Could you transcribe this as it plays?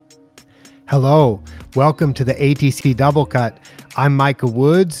Hello, welcome to the ATC Double Cut. I'm Micah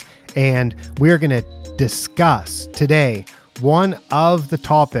Woods, and we're going to discuss today one of the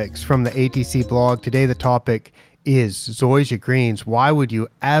topics from the ATC blog. Today, the topic is Zoysia greens. Why would you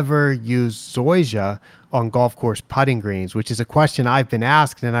ever use Zoysia on golf course putting greens? Which is a question I've been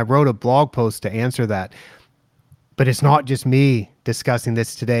asked, and I wrote a blog post to answer that. But it's not just me discussing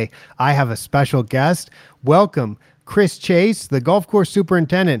this today. I have a special guest. Welcome, Chris Chase, the golf course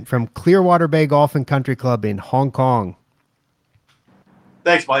superintendent from Clearwater Bay Golf and Country Club in Hong Kong.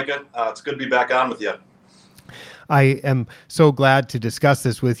 Thanks, Micah. It's good to be back on with you. I am so glad to discuss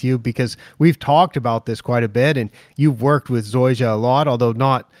this with you because we've talked about this quite a bit, and you've worked with Zoysia a lot, although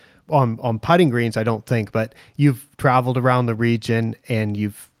not on putting greens, I don't think, but you've traveled around the region and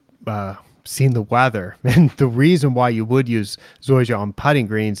you've seen the weather. And the reason why you would use Zoysia on putting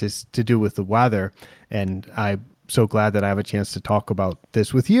greens is to do with the weather. And I'm so glad that I have a chance to talk about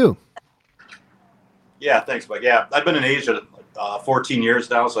this with you. Yeah, thanks, Mike. Yeah, I've been in Asia 14 years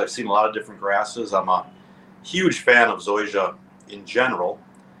now, so I've seen a lot of different grasses. I'm a huge fan of Zoysia in general.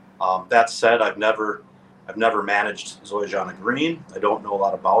 That said, I've never managed Zoysia on a green. I don't know a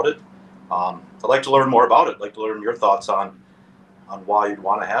lot about it. I'd like to learn more about it. I'd like to learn your thoughts on why you'd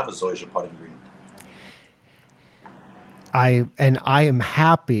want to have a Zoysia putting green. I am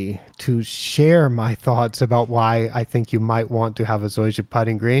happy to share my thoughts about why I think you might want to have a Zoysia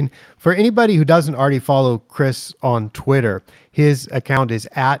putting green. For anybody who doesn't already follow Chris on Twitter, his account is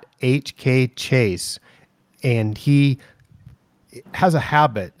at HKChase, and he has a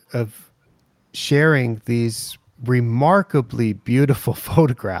habit of sharing these remarkably beautiful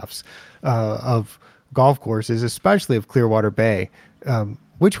photographs of golf courses, especially of Clearwater Bay.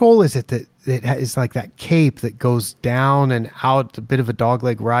 Which hole is it that is like that cape that goes down and out, a bit of a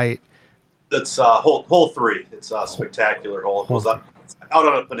dogleg right? That's hole 3. It's a spectacular hole. It goes up out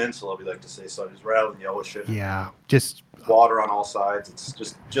on a peninsula, we like to say. So it's right out in the ocean. Yeah, just water on all sides. It's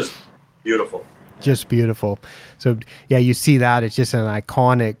just beautiful. Just beautiful. So yeah, you see that. It's just an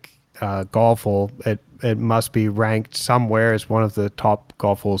iconic golf hole. It must be ranked somewhere as one of the top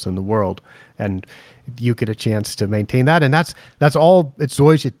golf holes in the world. And you get a chance to maintain that. And that's all. It's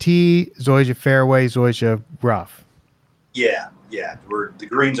Zoysia tee, Zoysia fairway, Zoysia rough. Yeah. We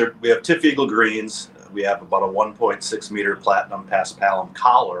have Tiff Eagle greens. We have about a 1.6 meter platinum paspalum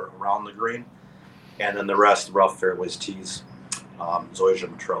collar around the green. And then the rest, rough fairways, tees,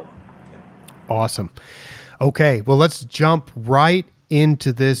 Zoysia Matrella. Yeah. Awesome. Okay. Well, let's jump right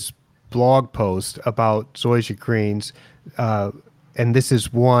into this blog post about Zoysia greens. And this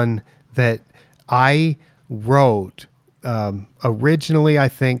is one that I wrote originally, I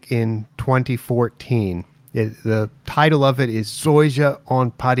think, in 2014. The title of it is Zoysia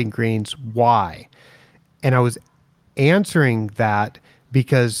on Putting Greens, Why? And I was answering that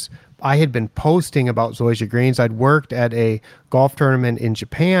because I had been posting about Zoysia greens. I'd worked at a golf tournament in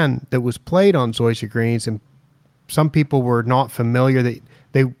Japan that was played on Zoysia greens, and some people were not familiar.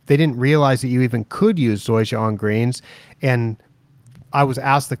 They didn't realize that you even could use Zoysia on greens. And I was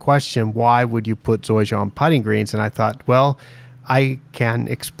asked the question, why would you put Zoysia on putting greens? And I thought, well, I can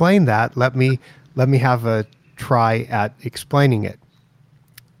explain that. Let me have a try at explaining it.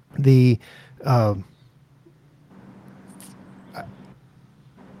 The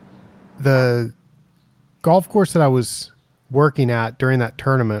golf course that I was working at during that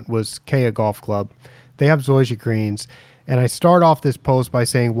tournament was Kea Golf Club. They have Zoysia greens. And I start off this post by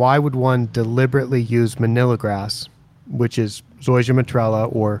saying, why would one deliberately use Manila grass, which is Zoysia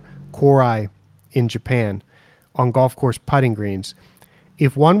Matrella or Korai in Japan, on golf course putting greens?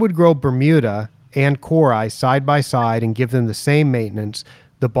 If one would grow Bermuda and Korai side by side and give them the same maintenance,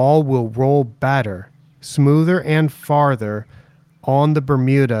 the ball will roll better, smoother and farther on the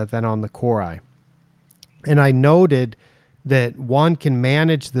Bermuda than on the Korai. And I noted that one can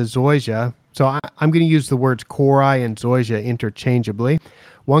manage the Zoysia. So I'm going to use the words Korai and Zoysia interchangeably.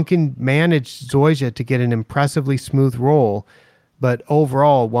 One can manage Zoysia to get an impressively smooth roll, but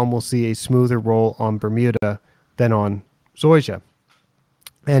overall, one will see a smoother roll on Bermuda than on Zoysia.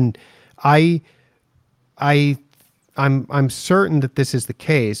 And I'm certain that this is the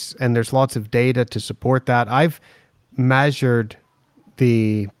case, and there's lots of data to support that. I've measured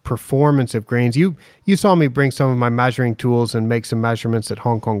the performance of greens. You saw me bring some of my measuring tools and make some measurements at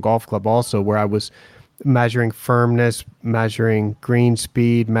Hong Kong Golf Club also, where I was measuring firmness, measuring green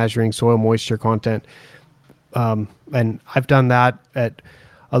speed, measuring soil moisture content. And I've done that at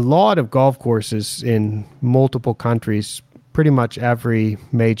a lot of golf courses in multiple countries, pretty much every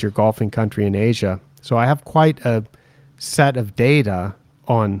major golfing country in Asia. So I have quite a set of data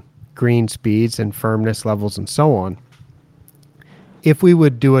on green speeds and firmness levels and so on. if we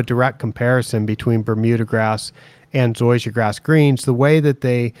would do a direct comparison between Bermuda grass and zoysia grass greens, the way that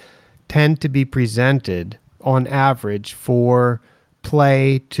they tend to be presented on average for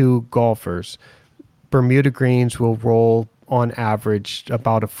play to golfers, Bermuda greens will roll on average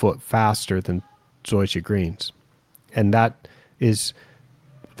about a foot faster than zoysia greens. And that's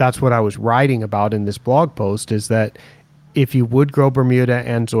what I was writing about in this blog post, is that if you would grow Bermuda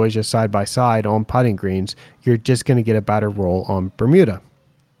and zoysia side by side on putting greens, you're just going to get a better roll on Bermuda.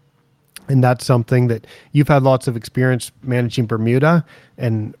 And that's something that you've had lots of experience managing Bermuda,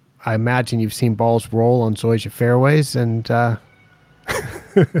 and I imagine you've seen balls roll on zoysia fairways, and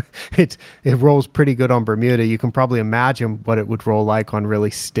it rolls pretty good on Bermuda. You can probably imagine what it would roll like on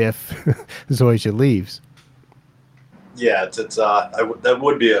really stiff zoysia leaves. Yeah, that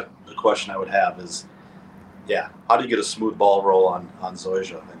would be a question I would have is, yeah, how do you get a smooth ball roll on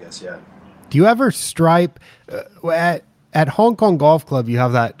zoysia? I guess, yeah. Do you ever stripe at Hong Kong Golf Club? You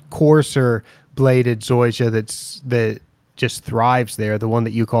have that coarser bladed zoysia that just thrives there, the one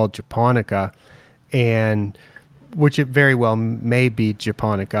that you call japonica, and which it very well may be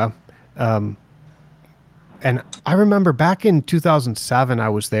japonica. And I remember back in 2007, I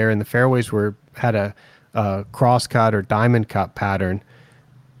was there, and the fairways had a cross cut or diamond cut pattern.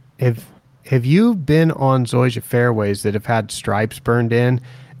 Have you been on zoysia fairways that have had stripes burned in,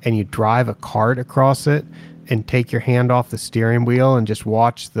 and you drive a cart across it and take your hand off the steering wheel and just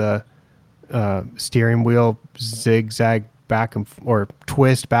watch the steering wheel zigzag back or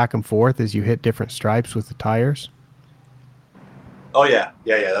twist back and forth as you hit different stripes with the tires? Oh yeah.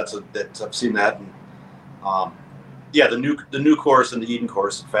 I've seen that. And, yeah, the new course and the Eden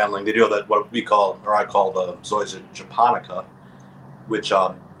course in Fanling, they do have that, what I call the Zoysia japonica, which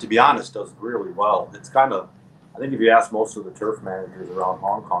to be honest does really well. It's kind of, I think if you ask most of the turf managers around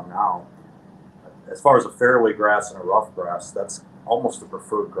Hong Kong now, as far as a fairway grass and a rough grass, that's almost the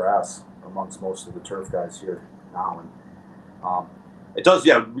preferred grass amongst most of the turf guys here now. And it does,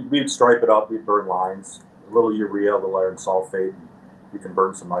 yeah, we'd stripe it up, we'd burn lines, a little urea, a little iron sulfate, and you can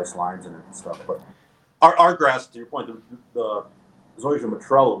burn some nice lines in it and stuff. But our grass, to your point, the Zoysia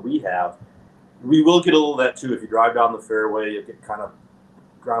Matrella we will get a little of that too. If you drive down the fairway, you get kind of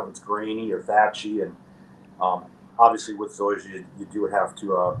ground that's grainy or thatchy, and obviously with Zoysia, you do have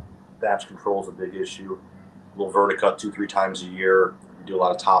to thatch control is a big issue. A little verticut 2-3 times a year. You do a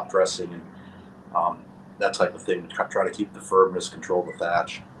lot of top dressing and that type of thing to try to keep the firmness, control the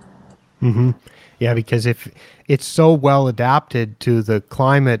thatch. Mm-hmm. Yeah, because if it's so well adapted to the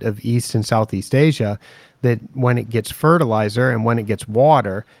climate of East and Southeast Asia that when it gets fertilizer and when it gets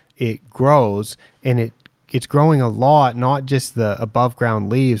water, it grows, and it's growing a lot, not just the above ground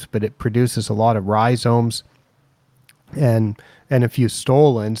leaves, but it produces a lot of rhizomes and a few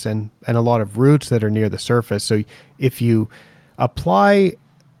stolons and a lot of roots that are near the surface. So if you apply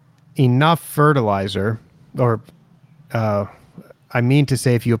enough fertilizer, or I mean to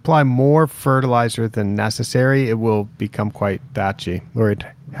say, if you apply more fertilizer than necessary, it will become quite thatchy, or it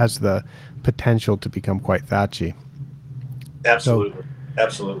has the potential to become quite thatchy. Absolutely.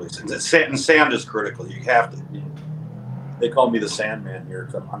 Absolutely. And sand is critical. You have to, they call me the sandman here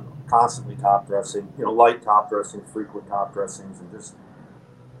because I'm constantly top dressing, light top dressing, frequent top dressings, and just,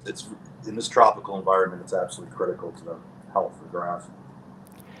 it's in this tropical environment, it's absolutely critical to the health of the grass.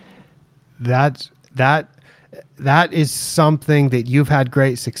 That is something that you've had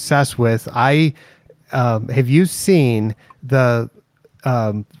great success with. Have you seen the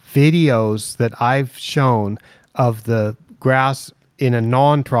videos that I've shown of the grass in a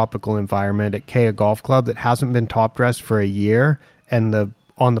non-tropical environment at Kea Golf Club that hasn't been top dressed for a year, and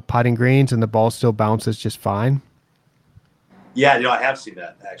on the putting greens and the ball still bounces just fine? Yeah, I have seen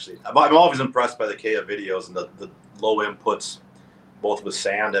that actually. I'm always impressed by the Kea videos and the low inputs, both with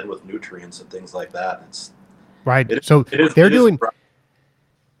sand and with nutrients and things like that. It's right. They're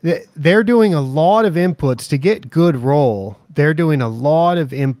doing a lot of inputs to get good roll. They're doing a lot of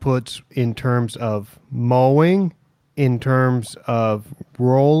inputs in terms of mowing, in terms of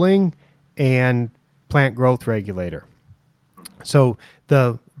rolling, and plant growth regulator. So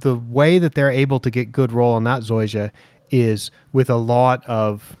the way that they're able to get good roll on that zoysia is with a lot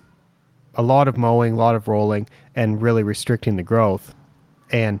of mowing, a lot of rolling, and really restricting the growth.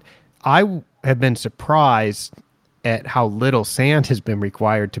 And I have been surprised at how little sand has been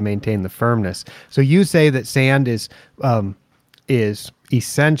required to maintain the firmness. So you say that sand is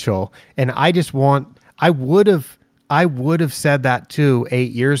essential, and I would have said that too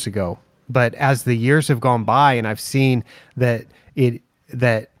 8 years ago. But as the years have gone by, and I've seen that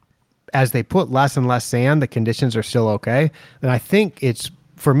as they put less and less sand, the conditions are still okay. And I think it's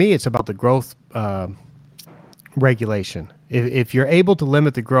about the growth regulation. If you're able to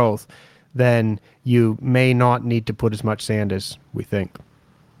limit the growth, then you may not need to put as much sand as we think.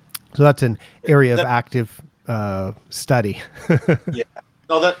 So that's an area of That active study. Yeah,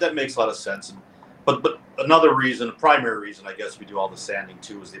 no, that makes a lot of sense. But another reason, primary reason, I guess we do all the sanding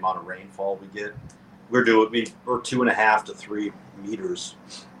too, is the amount of rainfall we get. We're 2.5 to 3 meters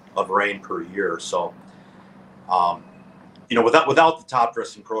of rain per year. So, um, without the top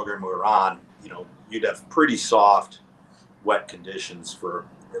dressing program we were on, you'd have pretty soft, wet conditions for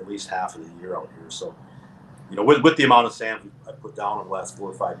at least half of the year out here. So, with the amount of sand I put down in the last 4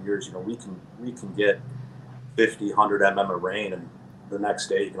 or 5 years, we can get 50, 100 mm of rain, and the next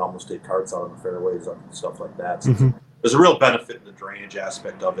day you can almost take carts out on the fairways and stuff like that. So Hmm. there's a real benefit in the drainage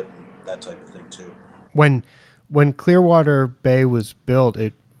aspect of it and that type of thing too. When Clearwater Bay was built,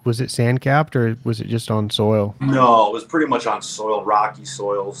 it was it sand capped or was it just on soil? No, it was pretty much on soil, rocky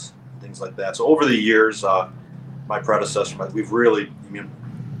soils, things like that. So over the years, my predecessor, we've really,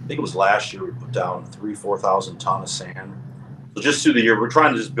 I think it was last year we put down 4,000 ton of sand. So just through the year, we're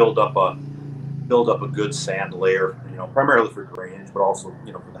trying to just build up a good sand layer, primarily for drainage, but also,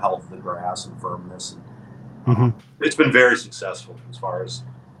 for the health of the grass and firmness. And Hmm. it's been very successful as far as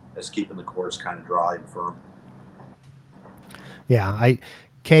keeping the course kind of dry and firm. Yeah,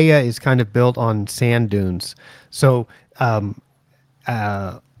 Kea is kind of built on sand dunes, so I'm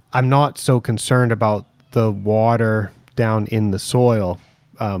not so concerned about the water down in the soil.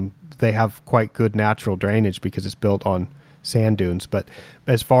 They have quite good natural drainage because it's built on sand dunes. But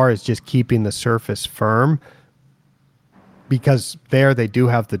as far as just keeping the surface firm, because there they do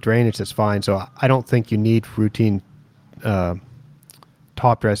have the drainage that's fine. So I don't think you need routine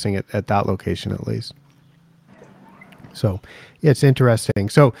top dressing at that location at least. So yeah, it's interesting.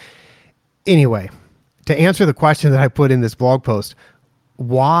 So anyway, to answer the question that I put in this blog post,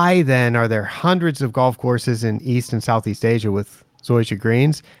 why then are there hundreds of golf courses in East and Southeast Asia with Zoysia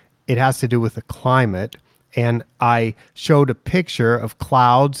greens? It has to do with the climate. And I showed a picture of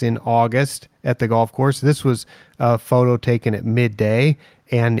clouds in August at the golf course. This was a photo taken at midday,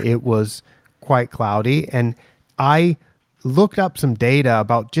 and it was quite cloudy. And I looked up some data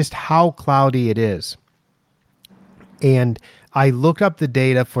about just how cloudy it is. And I looked up the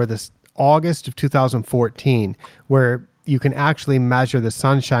data for this August of 2014, where you can actually measure the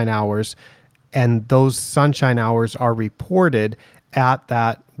sunshine hours, and those sunshine hours are reported at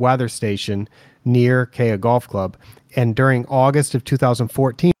that weather station near Kea Golf Club. And during August of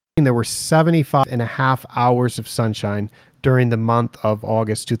 2014, there were 75 and a half hours of sunshine during the month of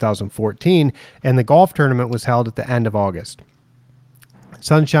August 2014, and the golf tournament was held at the end of August.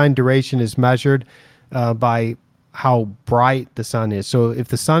 Sunshine duration is measured by how bright the sun is. So if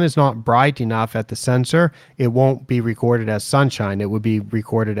the sun is not bright enough at the sensor, it won't be recorded as sunshine. It would be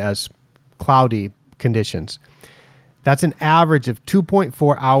recorded as cloudy conditions. That's an average of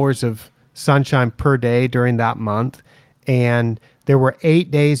 2.4 hours of sunshine per day during that month. And there were 8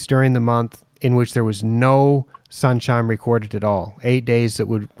 days during the month in which there was no sunshine recorded at all. 8 days that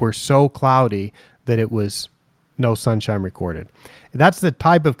were so cloudy that it was no sunshine recorded. That's the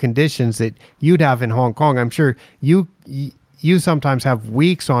type of conditions that you'd have in Hong Kong. I'm sure you sometimes have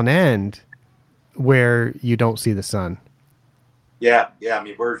weeks on end where you don't see the sun. Yeah. I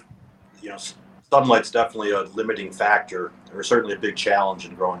mean, sunlight's definitely a limiting factor, or certainly a big challenge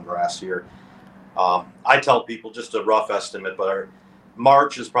in growing grass here. I tell people, just a rough estimate, but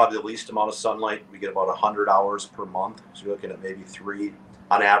March is probably the least amount of sunlight. We get about 100 hours per month. So you're looking at maybe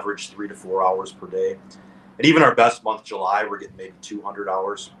on average, 3 to 4 hours per day. And even our best month, July, we're getting maybe 200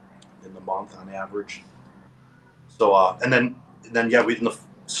 hours in the month on average. So, and then in the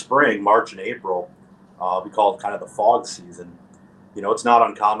spring, March and April, we call it kind of the fog season. It's not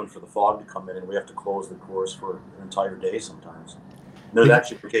uncommon for the fog to come in, and we have to close the course for an entire day sometimes. And there's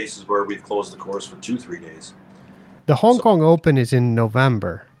actually cases where we've closed the course for 2-3 days. The Hong Kong Open is in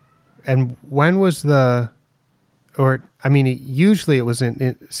November. And when was usually it was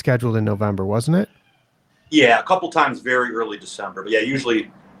scheduled in November, wasn't it? Yeah, a couple times very early December. But yeah, usually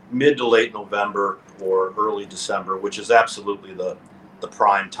mid to late November or early December, which is absolutely the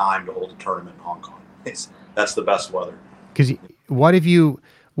prime time to hold a tournament in Hong Kong. That's the best weather. Because what if you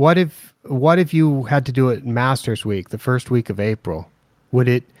had to do it Masters Week, the first week of April?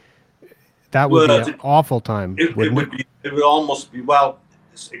 That would be an awful time. It would almost be,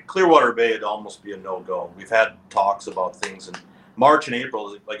 Clearwater Bay would almost be a no-go. We've had talks about things, and March and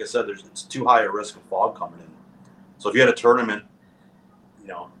April, like I said, it's too high a risk of fog coming in. So if you had a tournament,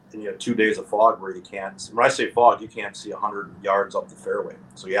 and you have 2 days of fog where you can't, when I say fog, you can't see 100 yards up the fairway.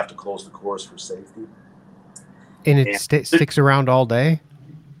 So you have to close the course for safety. And it sticks around all day?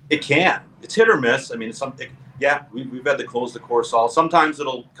 It can. It's hit or miss. I mean, Yeah, we've had to close the course all. Sometimes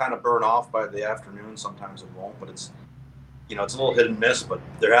it'll kind of burn off by the afternoon. Sometimes it won't, but it's it's a little hit and miss. But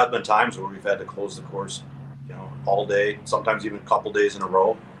there have been times where we've had to close the course, all day. Sometimes even a couple days in a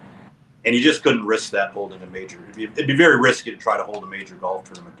row, and you just couldn't risk that holding a major. It'd be very risky to try to hold a major golf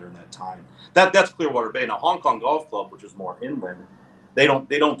tournament during that time. That's Clearwater Bay. Now Hong Kong Golf Club, which is more inland, they don't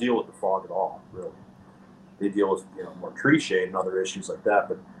deal with the fog at all. Really, they deal with more tree shade and other issues like that.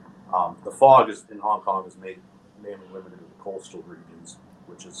 But the fog is in Hong Kong is mainly limited to the coastal regions,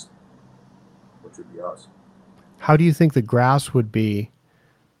 which would be us. How do you think the grass would be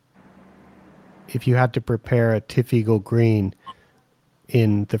if you had to prepare a TIFF green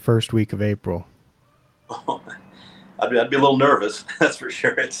in the first week of April? Oh, I'd be a little nervous. That's for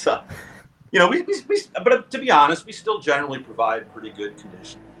sure. It's but to be honest, we still generally provide pretty good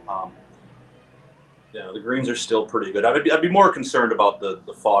condition. The greens are still pretty good. I'd be more concerned about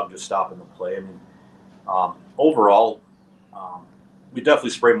the fog just stopping the play. I mean, overall, we definitely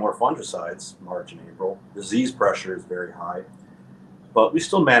spray more fungicides March and April. Disease pressure is very high, but we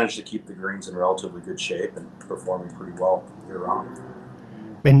still manage to keep the greens in relatively good shape and performing pretty well year round.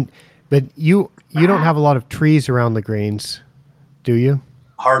 But you don't have a lot of trees around the greens, do you?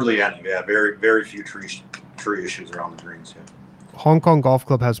 Hardly any. Yeah, very very few tree issues around the greens. Yeah. Hong Kong Golf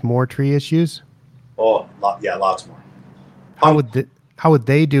Club has more tree issues. Oh, lots more. How would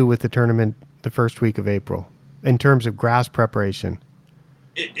they do with the tournament the first week of April in terms of grass preparation?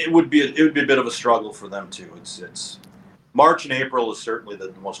 It would be a bit of a struggle for them too. It's March and April is certainly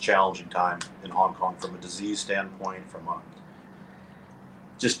the most challenging time in Hong Kong from a disease standpoint, from a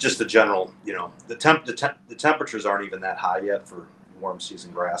just the general, the temperatures aren't even that high yet for warm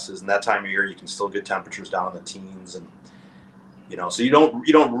season grasses, and that time of year you can still get temperatures down in the teens, and so you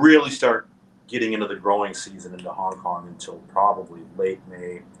don't really start getting into the growing season into Hong Kong until probably late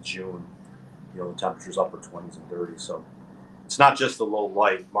May, June. The temperatures upper 20s and 30s. So it's not just the low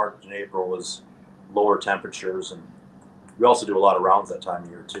light. March and April is lower temperatures, and we also do a lot of rounds that time of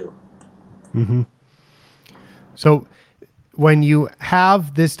year too. Mm-hmm. So when you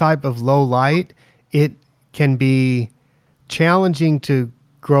have this type of low light, it can be challenging to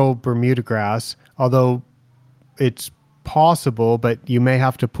grow Bermuda grass, although it's possible, but you may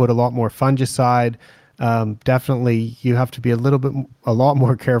have to put a lot more fungicide. Definitely, you have to be a lot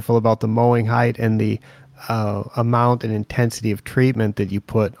more careful about the mowing height and the amount and intensity of treatment that you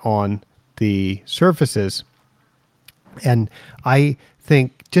put on the surfaces. And I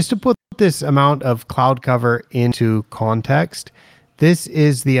think just to put this amount of cloud cover into context, this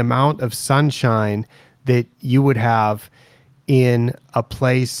is the amount of sunshine that you would have in a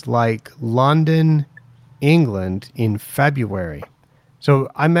place like London, England in February.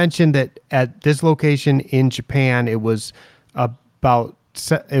 So I mentioned that at this location in Japan, it was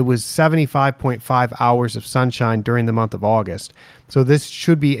 75.5 hours of sunshine during the month of August. So this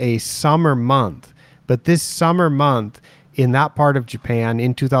should be a summer month. But this summer month in that part of Japan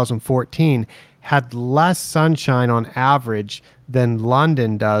in 2014 had less sunshine on average than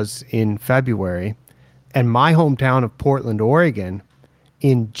London does in February. And my hometown of Portland, Oregon,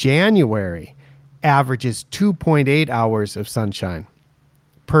 in January averages 2.8 hours of sunshine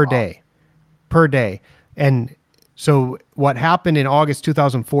per day. And so what happened in August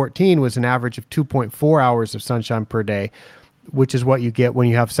 2014 was an average of 2.4 hours of sunshine per day, which is what you get when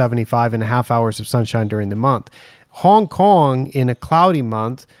you have 75.5 hours of sunshine during the month. Hong Kong in a cloudy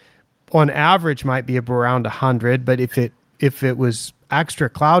month on average might be around 100, but if it was extra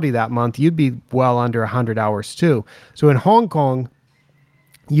cloudy that month, you'd be well under 100 hours too. So in Hong Kong,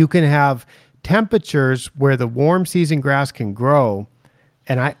 you can have temperatures where the warm season grass can grow.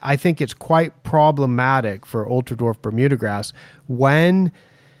 And I think it's quite problematic for ultra dwarf Bermuda grass when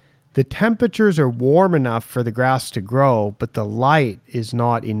the temperatures are warm enough for the grass to grow, but the light is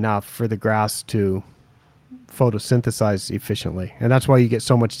not enough for the grass to photosynthesize efficiently. And that's why you get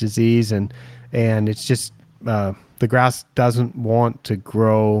so much disease, and it's just the grass doesn't want to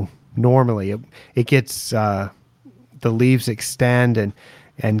grow normally. It gets the leaves extend and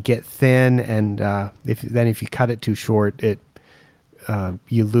get thin, and if you cut it too short,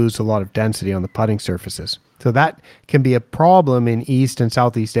 you lose a lot of density on the putting surfaces. So that can be a problem in East and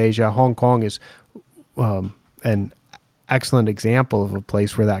Southeast Asia. Hong Kong is an excellent example of a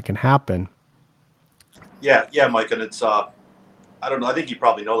place where that can happen. Yeah, Mike, and it's I don't know. I think you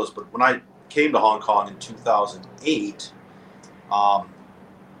probably know this, but when I came to Hong Kong in 2008,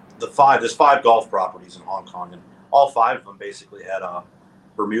 there's 5 golf properties in Hong Kong, and all 5 of them basically had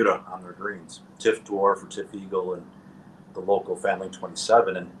Bermuda on their greens, TIFF Dwarf or TIFF Eagle, and the local Fanling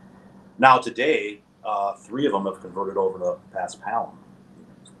 27. And now today, 3 of them have converted over to Pass Palom.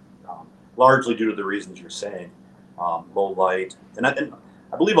 largely due to the reasons you're saying, low light, and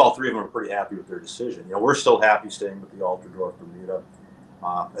I believe all three of them are pretty happy with their decision. We're still happy staying with the Alterdorf Bermuda.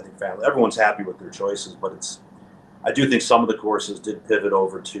 I think everyone's happy with their choices, but I do think some of the courses did pivot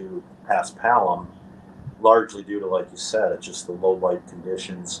over to Paspalum, largely due to, like you said, it's just the low light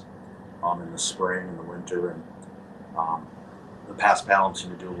conditions in the spring and the winter, and the Paspalum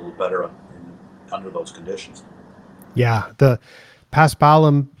seem to do a little better under those conditions. Yeah, the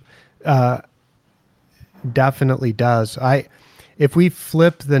Paspalum definitely does. If we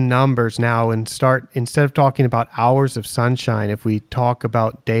flip the numbers now and start, instead of talking about hours of sunshine, if we talk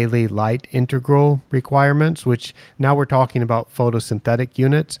about daily light integral requirements, which now we're talking about photosynthetic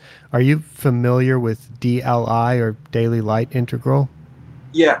units. Are you familiar with DLI, or daily light integral?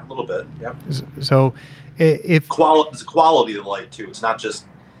 Yeah, a little bit. Yeah. So if it's quality of the light too. It's not just,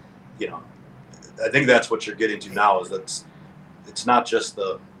 I think that's what you're getting to now, is that it's not just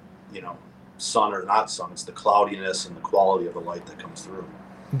the, sun or not sun, it's the cloudiness and the quality of the light that comes through.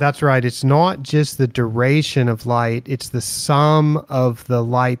 That's right. It's not just the duration of light, it's the sum of the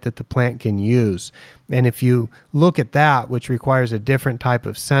light that the plant can use. And if you look at that, which requires a different type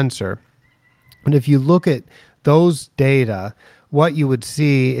of sensor, and if you look at those data, what you would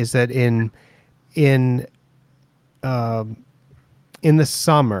see is that in the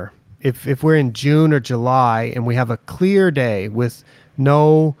summer, if we're in June or July and we have a clear day with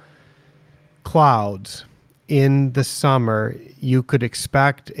no clouds in the summer, you could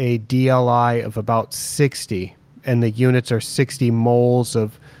expect a DLI of about 60, and the units are 60 moles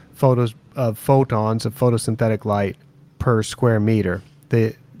of photons of photosynthetic light per square meter.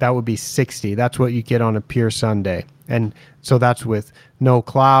 That would be 60. That's what you get on a pure Sunday. And so that's with no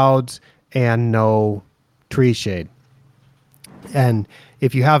clouds and no tree shade. And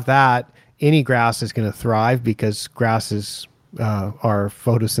if you have that, any grass is going to thrive, because grasses are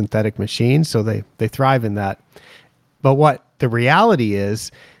photosynthetic machines, so they thrive in that. But what the reality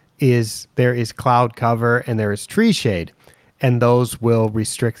is there is cloud cover and there is tree shade, and those will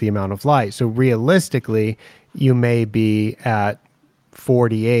restrict the amount of light. So realistically, you may be at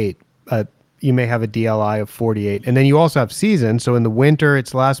 48. You may have a DLI of 48. And then you also have seasons. So in the winter,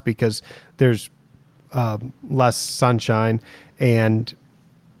 it's less because there's less sunshine, and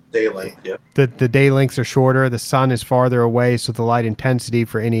day length, yeah. The day lengths are shorter. The sun is farther away, so the light intensity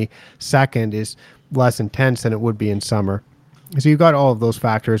for any second is less intense than it would be in summer. So you've got all of those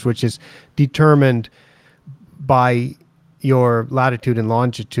factors, which is determined by your latitude and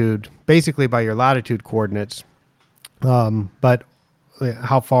longitude, basically by your latitude coordinates, but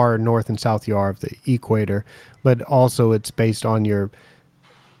how far north and south you are of the equator. But also it's based on your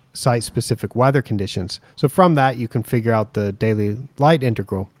site-specific weather conditions. So from that, you can figure out the daily light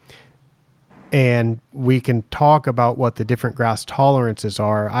integral. And we can talk about what the different grass tolerances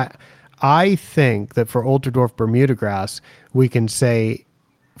are. I think that for Alterdorf Bermuda grass, we can say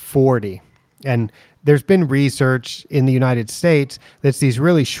 40. And there's been research in the United States that's these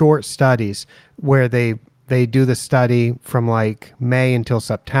really short studies where they do the study from like May until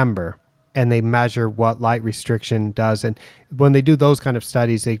September, and they measure what light restriction does. And when they do those kind of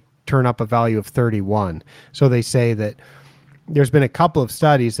studies, they turn up a value of 31. So they say that there's been a couple of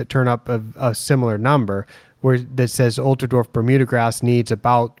studies that turn up a similar number, that says Alterdorf Bermuda grass needs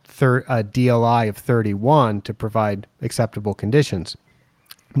about a DLI of 31 to provide acceptable conditions.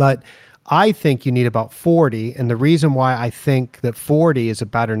 But I think you need about 40. And the reason why I think that 40 is a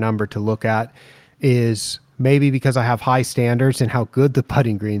better number to look at is maybe because I have high standards in how good the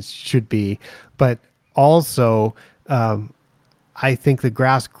putting greens should be, but also I think the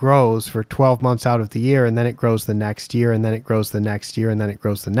grass grows for 12 months out of the year, and then it grows the next year, and then it grows the next year, and then it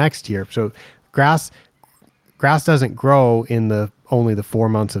grows the next year. So grass doesn't grow in only the 4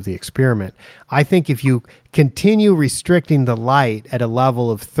 months of the experiment. I think if you continue restricting the light at a level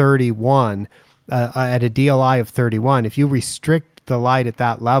of 31, at a DLI of 31, if you restrict the light at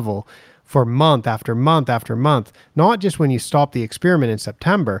that level for month after month after month, not just when you stop the experiment in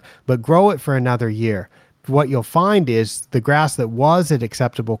September, but grow it for another year, what you'll find is the grass that was at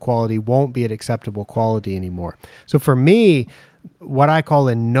acceptable quality won't be at acceptable quality anymore. So for me, what I call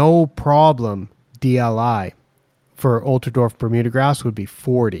a no problem DLI for Alterdorf Bermuda grass would be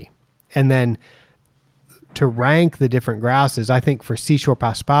 40. And then to rank the different grasses, I think for Seashore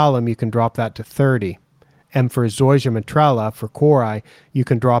Paspalum, you can drop that to 30. And for Zoysia matrella, for Cori, you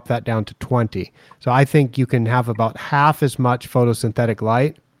can drop that down to 20. So I think you can have about half as much photosynthetic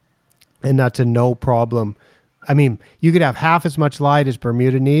light, and that's a no problem. I mean, you could have half as much light as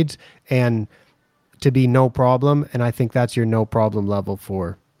Bermuda needs and to be no problem, and I think that's your no problem level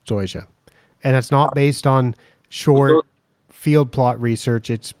for Zoysia. And it's not based on short field plot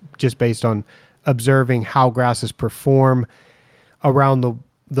research. It's just based on observing how grasses perform around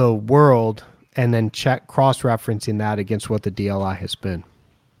the world and then cross-referencing that against what the DLI has been.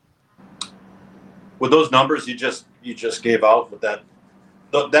 With those numbers you just gave out, with that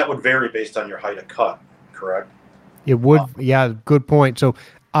would vary based on your height of cut, correct? It would, yeah, good point. So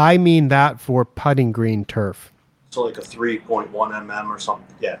I mean that for putting green turf. So like a 3.1 mm or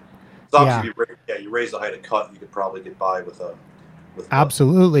something. Yeah. So obviously, Yeah. if you raise the height of cut, you could probably get by with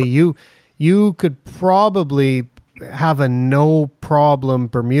Absolutely. You could probably have a no problem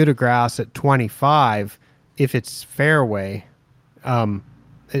Bermuda grass at 25 if it's fairway.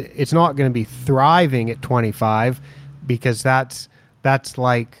 It's not going to be thriving at 25 because that's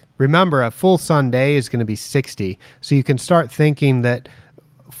like, remember, a full sun day is going to be 60. So you can start thinking that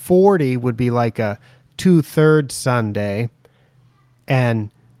 40 would be like a 2/3 sun day,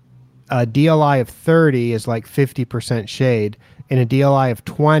 and a DLI of 30 is like 50% shade, and a DLI of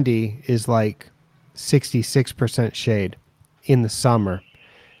 20 is like 66% shade in the summer.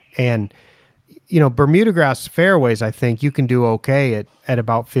 And Bermuda grass fairways, I think you can do okay at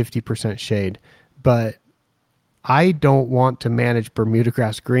about 50% shade, but I don't want to manage Bermuda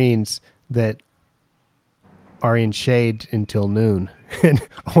grass greens that are in shade until noon and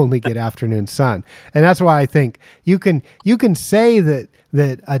only get afternoon sun. And that's why I think you can say that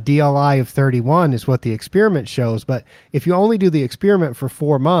a DLI of 31 is what the experiment shows, but if you only do the experiment for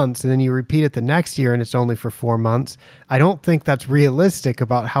 4 months and then you repeat it the next year and it's only for 4 months, I don't think that's realistic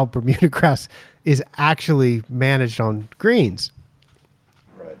about how Bermuda grass is actually managed on greens.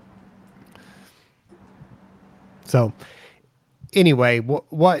 Right. So anyway,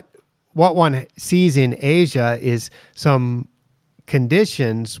 what one sees in Asia is some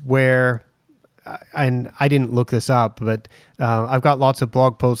conditions where, and I didn't look this up, but I've got lots of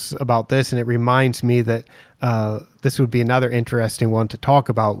blog posts about this, and it reminds me that this would be another interesting one to talk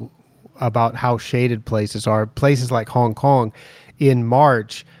about how shaded places are. Places like Hong Kong in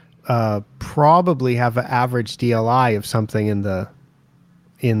March probably have an average DLI of something in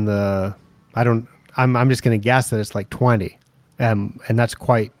the I'm just going to guess that it's like 20, and that's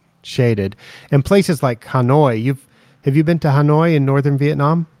quite shaded. And places like Hanoi, have you been to Hanoi in northern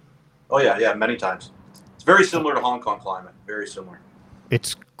Vietnam? Oh yeah, many times. It's very similar to Hong Kong climate. Very similar.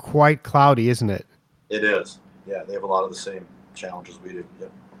 It's quite cloudy, isn't it? It is. Yeah, they have a lot of the same challenges we do.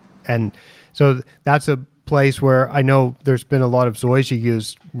 Yep. And so that's a place where I know there's been a lot of Zoysia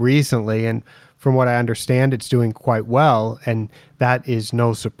used recently, and from what I understand, it's doing quite well. And that is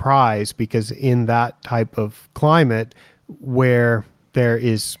no surprise, because in that type of climate where there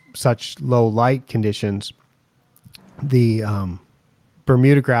is such low light conditions, the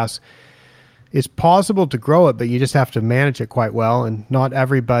Bermuda grass, it's possible to grow it, but you just have to manage it quite well. And not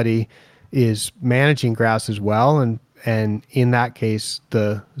everybody is managing grass as well. And in that case,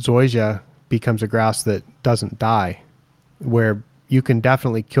 the Zoysia becomes a grass that doesn't die, where you can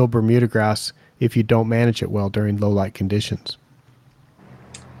definitely kill Bermuda grass if you don't manage it well during low light conditions.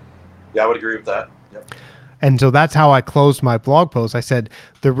 Yeah, I would agree with that. Yep. And so that's how I closed my blog post. I said,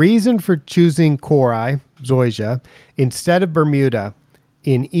 the reason for choosing Kori, Zoysia, instead of Bermuda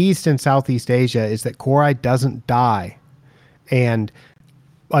in East and Southeast Asia is that Kori doesn't die. And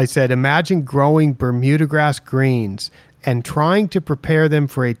I said, imagine growing Bermuda grass greens and trying to prepare them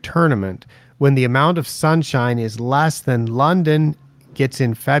for a tournament when the amount of sunshine is less than London gets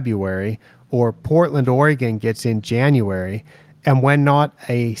in February or Portland, Oregon gets in January, and when not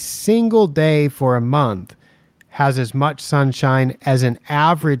a single day for a month has as much sunshine as an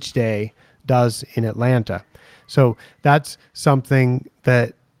average day does in Atlanta. So that's something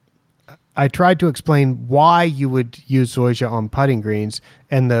that I tried to explain why you would use Zoysia on putting greens,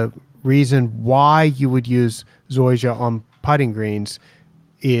 and the reason why you would use Zoysia on putting greens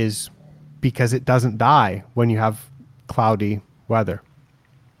is because it doesn't die when you have cloudy weather.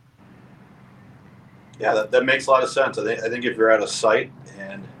 Yeah, that makes a lot of sense. I think if you're at a site,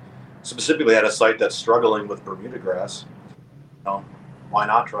 and specifically at a site that's struggling with Bermuda grass, why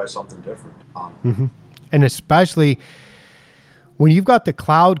not try something different? And especially when you've got the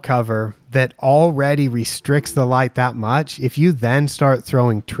cloud cover that already restricts the light that much, if you then start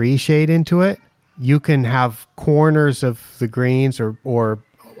throwing tree shade into it, you can have corners of the greens or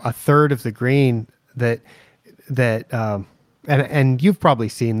a third of the green that and you've probably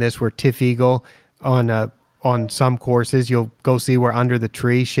seen this, where Tiff Eagle on some courses, you'll go see where under the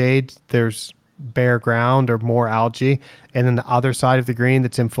tree shade there's bare ground or more algae, and then the other side of the green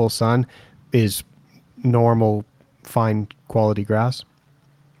that's in full sun is normal fine quality grass.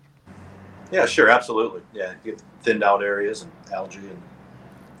 Yeah, sure, absolutely. Yeah, you get thinned out areas and algae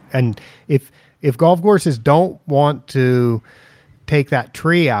and if if golf courses don't want to take that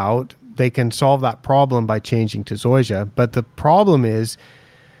tree out, they can solve that problem by changing to zoysia. But the problem is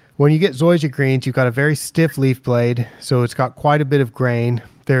when you get zoysia greens, you've got a very stiff leaf blade, so it's got quite a bit of grain.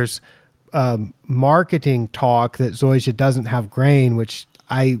 There's marketing talk that zoysia doesn't have grain, which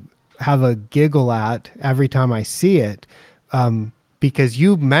I have a giggle at every time I see it, because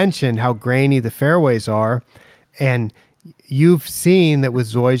you mentioned how grainy the fairways are, and you've seen that with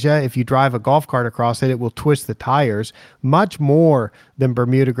zoysia, if you drive a golf cart across it, it will twist the tires much more than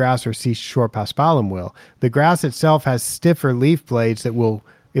Bermuda grass or seashore paspalum will. The grass itself has stiffer leaf blades that will,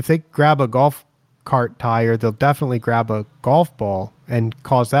 if they grab a golf cart tire, they'll definitely grab a golf ball and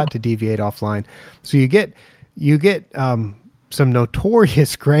cause that to deviate offline. So you get some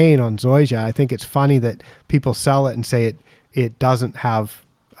notorious grain on zoysia. I think it's funny that people sell it and say it doesn't have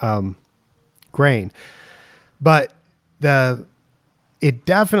grain, but it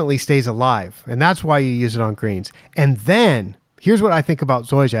definitely stays alive, and that's why you use it on greens. And then here's what I think about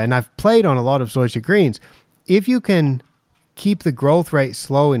zoysia, and I've played on a lot of zoysia greens. If you can keep the growth rate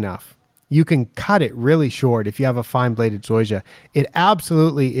slow enough, you can cut it really short. If you have a fine bladed zoysia, it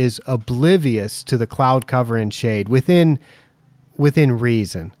absolutely is oblivious to the cloud cover and shade within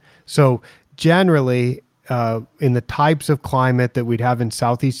reason. So generally, in the types of climate that we'd have in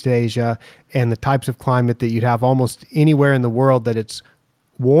Southeast Asia and the types of climate that you'd have almost anywhere in the world that it's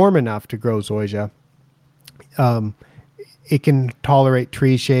warm enough to grow zoysia, it can tolerate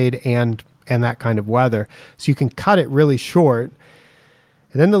tree shade and that kind of weather. So you can cut it really short.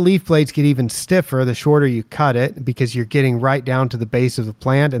 And then the leaf blades get even stiffer the shorter you cut it, because you're getting right down to the base of the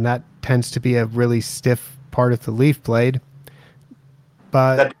plant, and that tends to be a really stiff part of the leaf blade.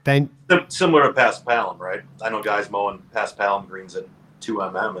 But then similar to paspalum, right? I know guys mowing paspalum greens at 2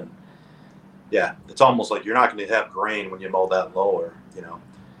 mm, and yeah, it's almost like you're not going to have grain when you mow that lower,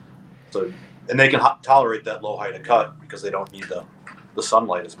 So, and they can tolerate that low height of cut because they don't need the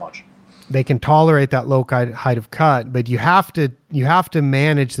sunlight as much. They can tolerate that low height of cut, but you have to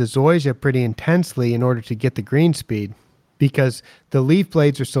manage the zoysia pretty intensely in order to get the green speed, because the leaf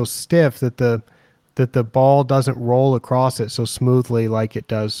blades are so stiff that the ball doesn't roll across it so smoothly like it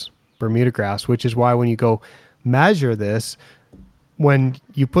does Bermuda grass, which is why when you go measure this, when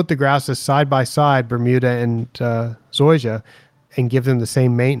you put the grasses side by side, Bermuda and zoysia, and give them the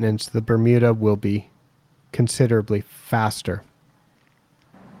same maintenance, the Bermuda will be considerably faster.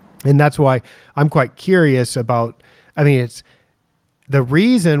 And that's why I'm quite curious about, it's the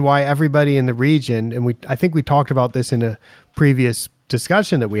reason why everybody in the region, and I think we talked about this in a previous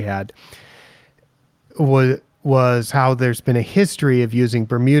discussion that we had, was how there's been a history of using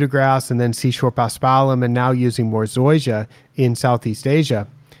Bermuda grass and then seashore paspalum, and now using more zoysia in Southeast Asia.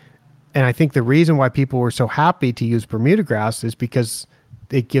 And I think the reason why people were so happy to use Bermuda grass is because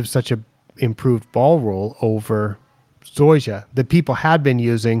it gives such a improved ball roll over zoysia that people had been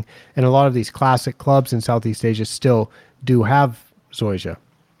using, and a lot of these classic clubs in Southeast Asia still do have zoysia.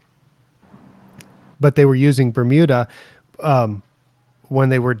 But they were using Bermuda when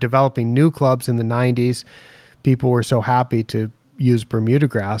they were developing new clubs in the 90s. People were so happy to use Bermuda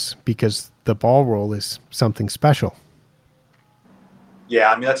grass because the ball roll is something special.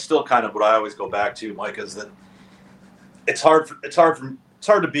 Yeah, that's still kind of what I always go back to, Mike, is that it's hard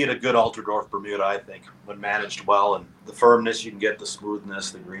to beat a good Alterdorf Bermuda, I think, when managed well, and the firmness you can get, the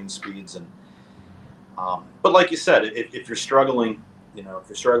smoothness, the green speeds, and but like you said, if you're struggling, if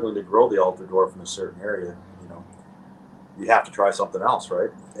you're struggling to grow the Alterdorf in a certain area, you have to try something else, right?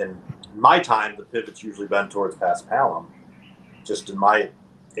 And in my time, the pivot's usually been towards paspalum, just in my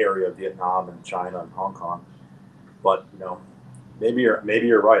area of Vietnam and China and Hong Kong. But maybe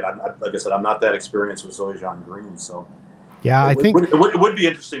you're right. Like I said, I'm not that experienced with zoysia on green, so. Yeah, I think it would be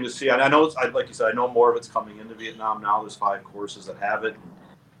interesting to see. I know like you said, I know more of it's coming into Vietnam now. There's 5 courses that have it. And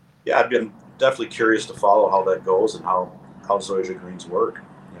yeah, I'm definitely curious to follow how that goes and how zoysia greens work.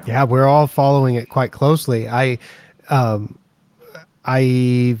 Yeah, we're all following it quite closely.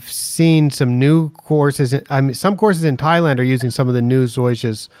 I've seen some new courses. Some courses in Thailand are using some of the new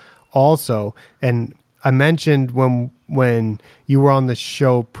zoysias also. And I mentioned when you were on the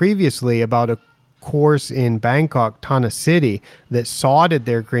show previously about a course in Bangkok, Tana City, that sodded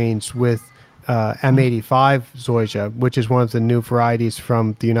their greens with M85 zoysia, which is one of the new varieties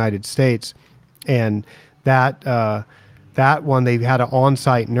from the United States. And that one, they had an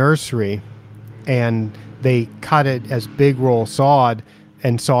on-site nursery, and they cut it as big roll sod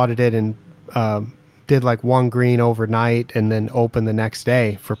and sodded it, and did like one green overnight and then open the next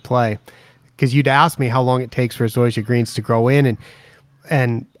day for play. Because you'd ask me how long it takes for zoysia greens to grow in,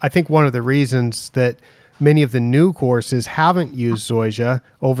 and I think one of the reasons that many of the new courses haven't used Zoysia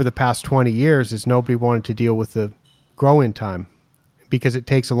over the past 20 years is nobody wanted to deal with the growing time because it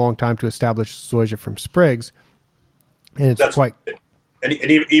takes a long time to establish Zoysia from sprigs. And it's That's quite... and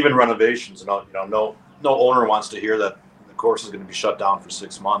even renovations. No owner wants to hear that the course is going to be shut down for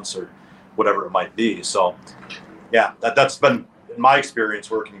 6 months or whatever it might be. So, yeah, that's been in my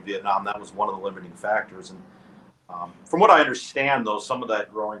experience working in Vietnam. That was one of the limiting factors. And from what I understand, though, some of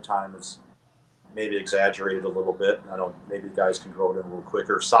that growing time is maybe exaggerated a little bit. I don't. Maybe guys can grow it in a little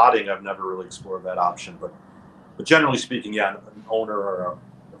quicker. Sodding, I've never really explored that option, but generally speaking, yeah, an owner or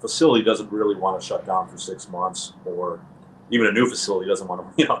a facility doesn't really want to shut down for 6 months, or even a new facility doesn't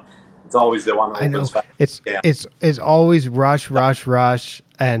want to. It's always they want to open as fast as they can. It's always rush,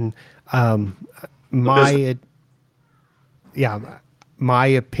 and my my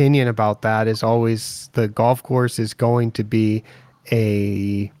opinion about that is always the golf course is going to be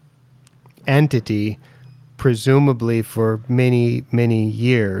a entity, presumably for many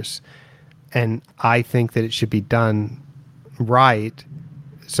years, and I think that it should be done right.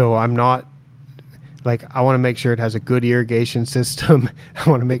 So I'm not like, I want to make sure it has a good irrigation system. I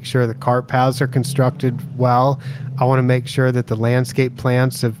want to make sure the cart paths are constructed well. I want to make sure that the landscape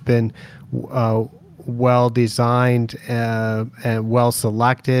plants have been well designed and well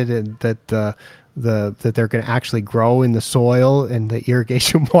selected, and that that they're going to actually grow in the soil and the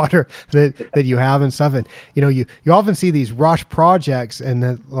irrigation water that you have and stuff. And you often see these rush projects, and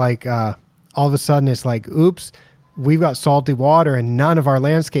then all of a sudden it's like, oops, we've got salty water and none of our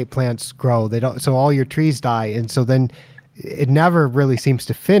landscape plants grow. They don't, so all your trees die. And so then it never really seems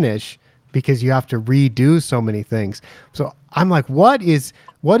to finish because you have to redo so many things. So I'm like, what is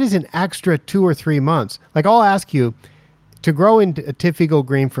an extra 2 or 3 months? Like, I'll ask you, to grow into a Tiffigo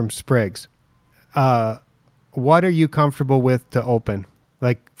green from sprigs, what are you comfortable with to open?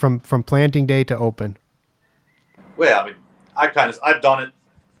 Like from planting day to open? Well, I mean, I've done it,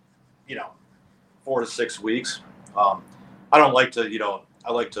 4 to 6 weeks. I don't like to,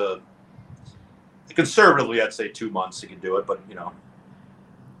 I like to, conservatively, I'd say 2 months you can do it, but,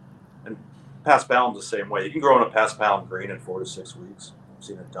 and paspalum's the same way. You can grow in a paspalum green in 4 to 6 weeks. I've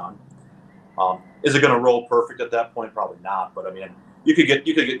seen it done. Is it going to roll perfect at that point? Probably not, but I mean, you could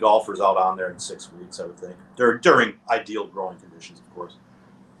get golfers out on there in 6 weeks, I would think, during ideal growing conditions, of course.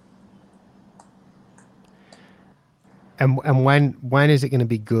 And when is it going to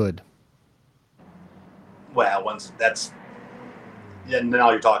be good? Well, now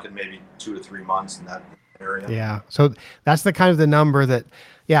you're talking maybe 2 to 3 months in that area. Yeah. So that's the kind of the number that,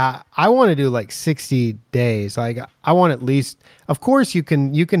 I want to do like 60 days. Like, I want at least, of course you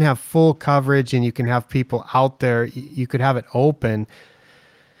can have full coverage and you can have people out there. You could have it open.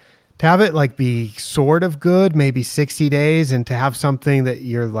 To have it like be sort of good, maybe 60 days, and to have something that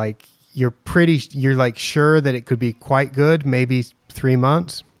you're like sure that it could be quite good, maybe 3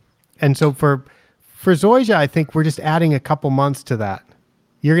 months. And so for Zoysia, I think we're just adding a couple months to that.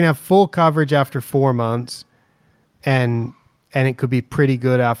 You're going to have full coverage after 4 months, and it could be pretty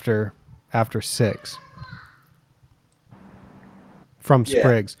good after 6 from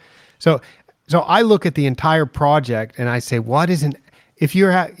sprigs. So I look at the entire project and I say, if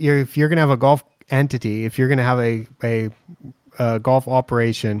you're going to have a golf entity, if you're going to have a golf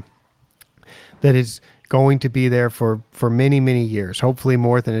operation that is going to be there for many years, hopefully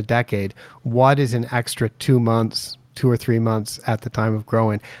more than a decade, what is an extra 2 months, 2 or 3 months at the time of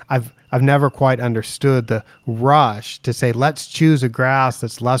growing? I've never quite understood the rush to say, let's choose a grass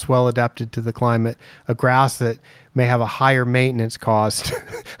that's less well adapted to the climate, a grass that may have a higher maintenance cost,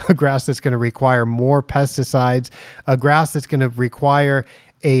 a grass that's going to require more pesticides, a grass that's going to require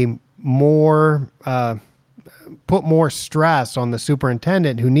put more stress on the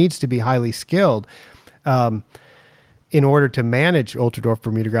superintendent, who needs to be highly skilled in order to manage Ultradorf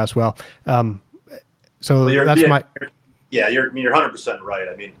Bermuda grass well. You're 100% right.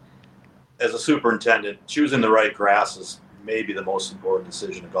 I mean, as a superintendent, choosing the right grass is maybe the most important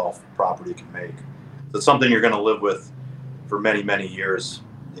decision a golf property can make. It's something you're going to live with for many years,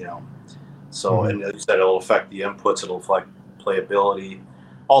 So, Mm-hmm. And as you said, it'll affect the inputs, it'll affect playability,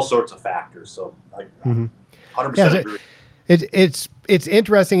 all sorts of factors. So, I 100% agree. It's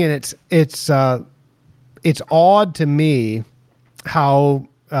interesting, and it's odd to me how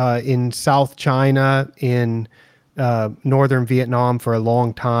in South China, in northern Vietnam for a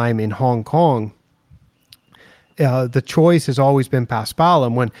long time, in Hong Kong, the choice has always been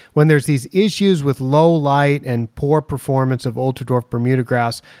paspalum. When there's these issues with low light and poor performance of Ultradorf Bermuda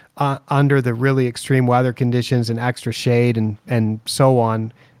grass under the really extreme weather conditions and extra shade and so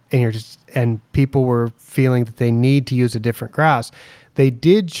on, and people were feeling that they need to use a different grass, they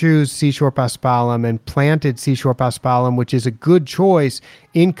did choose seashore paspalum and planted seashore paspalum, which is a good choice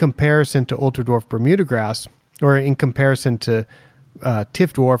in comparison to ultra dwarf Bermuda grass, or in comparison to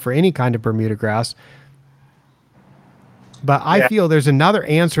tiff dwarf or any kind of Bermuda grass. But I Yeah. feel there's another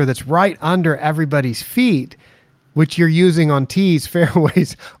answer that's right under everybody's feet, which you're using on tees,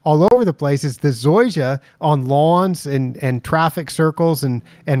 fairways, all over the place, is the zoysia on lawns and traffic circles and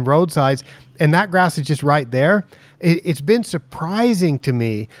roadsides. And that grass is just right there. It's been surprising to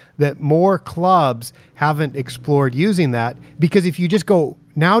me that more clubs haven't explored using that, because if you just go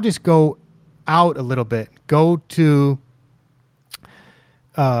out a little bit, go to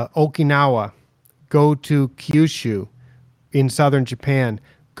Okinawa, go to Kyushu in southern Japan,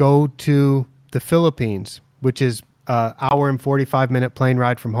 go to the Philippines, which is hour and 45-minute plane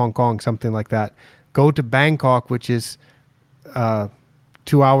ride from Hong Kong, something like that. Go to Bangkok, which is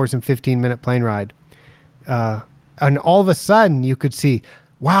 2 hours and 15-minute plane ride. And all of a sudden you could see,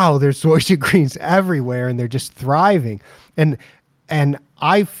 wow, there's zoysia greens everywhere and they're just thriving. And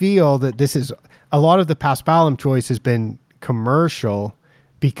I feel that this is, a lot of the paspalum choice has been commercial,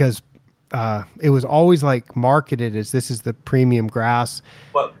 because it was always like marketed as this is the premium grass.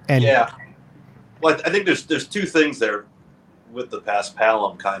 But And yeah, well, I think there's two things there with the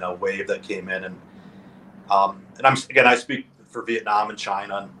paspalum kind of wave that came in, and I speak for Vietnam and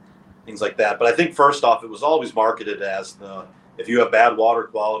China and things like that. But I think first off, it was always marketed as if you have bad water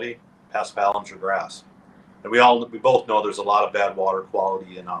quality, paspalum's your grass. And we both know there's a lot of bad water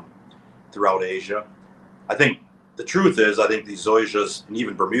quality in throughout Asia. I think the truth is, I think these zoysias and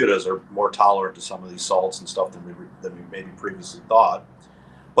even Bermudas are more tolerant to some of these salts and stuff than we maybe previously thought.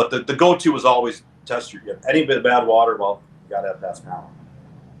 But the go-to was always test your, any bit of bad water, well, you got to have paspalum.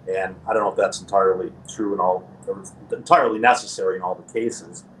 And I don't know if that's entirely true or entirely necessary in all the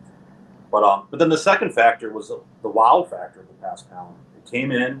cases. But then the second factor was the wow factor of the paspalum. It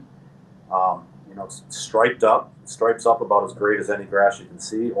came in, it's striped up. It stripes up about as great as any grass you can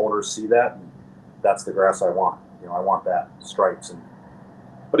see. Owners see that, and that's the grass I want. I want that stripes.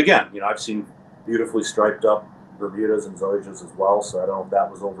 But again, I've seen beautifully striped up Bermudas and zoysias as well. So I don't know if that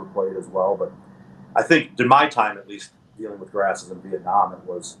was overplayed as well. But I think in my time, at least dealing with grasses in Vietnam, it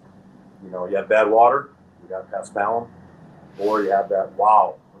was, you have bad water, you got paspalum, or you have that,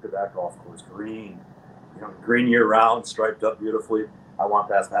 wow, look at that golf course, green, green year round, striped up beautifully. I want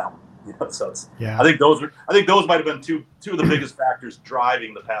paspalum. So it's, yeah, I think those might have been two of the biggest factors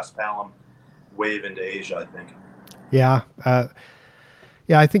driving the paspalum wave into Asia, I think. Yeah.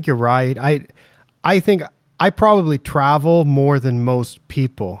 I think you're right. I think I probably travel more than most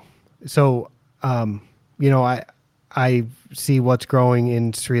people. So, I see what's growing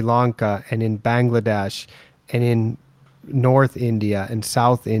in Sri Lanka and in Bangladesh and in North India and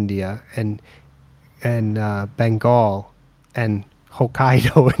South India and Bengal and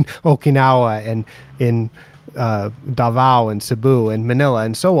Hokkaido and Okinawa and in Davao and Cebu and Manila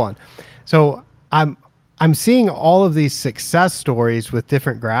and so on. So I'm seeing all of these success stories with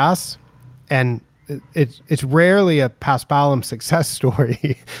different grass, and it's rarely a paspalum success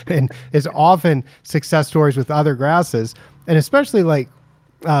story, and it's often success stories with other grasses, and especially like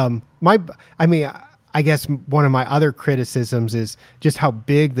I guess one of my other criticisms is just how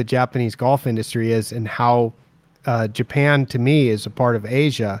big the Japanese golf industry is, and how Japan to me is a part of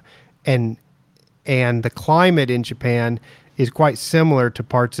Asia, and the climate in Japan is quite similar to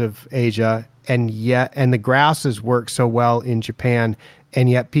parts of Asia, and the grasses work so well in Japan, and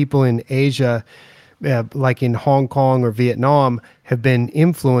yet people in Asia, like in Hong Kong or Vietnam, have been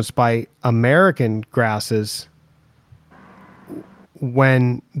influenced by American grasses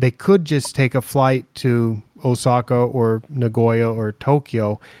when they could just take a flight to Osaka or Nagoya or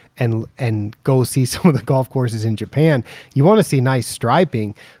Tokyo and go see some of the golf courses in Japan. You want to see nice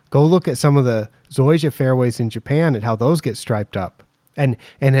striping, go look at some of the zoysia fairways in Japan and how those get striped up. And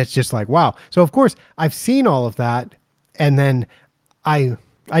it's just like, wow. So of course I've seen all of that. And then I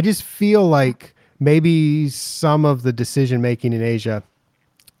just feel like maybe some of the decision making in Asia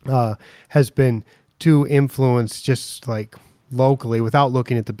has been too influenced just like locally without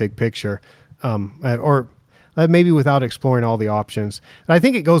looking at the big picture, or maybe without exploring all the options. And I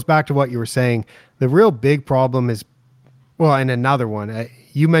think it goes back to what you were saying. The real big problem is, well, and another one,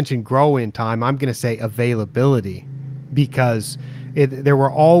 you mentioned grow in time. I'm going to say availability, because there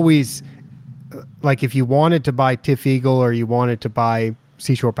were always, like if you wanted to buy Tiff Eagle or you wanted to buy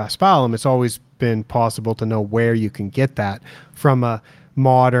Seashore Paspalum, it's always been possible to know where you can get that from a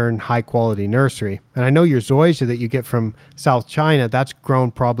modern high quality nursery. And I know your zoysia that you get from South China, that's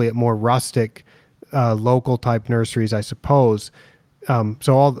grown probably at more rustic, local type nurseries, I suppose.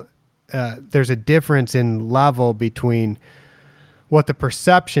 So there's a difference in level between what the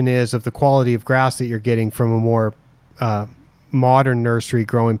perception is of the quality of grass that you're getting from a more modern nursery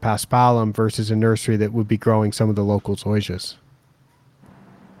growing paspalum versus a nursery that would be growing some of the local zoysias.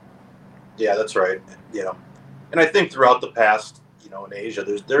 Yeah, that's right. You know, and I think throughout the past, in Asia,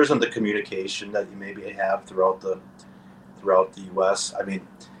 there isn't the communication that you maybe have throughout the U.S. I mean,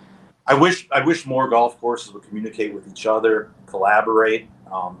 I wish more golf courses would communicate with each other, collaborate.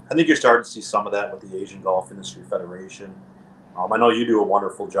 I think you're starting to see some of that with the Asian Golf Industry Federation. I know you do a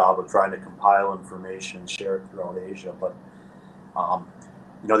wonderful job of trying to compile information and share it throughout Asia, but um,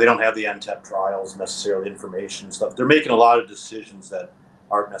 they don't have the NTEP trials necessarily, information and stuff. They're making a lot of decisions that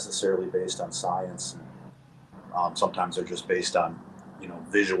aren't necessarily based on science. Sometimes they're just based on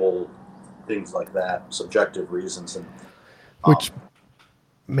visual things like that, subjective reasons, and which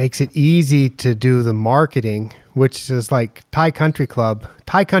makes it easy to do the marketing, which is like Thai Country Club.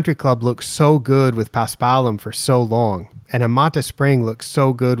 Thai Country Club looks so good with paspalum for so long, and Amata Spring looks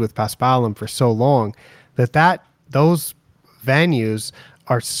so good with paspalum for so long that those venues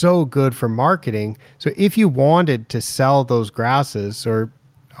are so good for marketing. So if you wanted to sell those grasses, or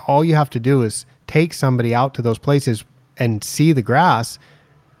all you have to do is take somebody out to those places and see the grass,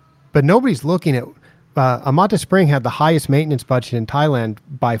 but nobody's looking at Amata Spring had the highest maintenance budget in Thailand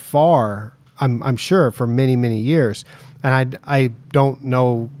by far, I'm sure, for many, many years. And I don't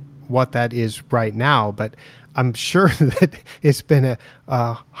know what that is right now, but I'm sure that it's been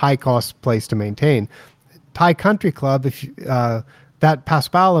a high cost place to maintain. Thai Country Club, if that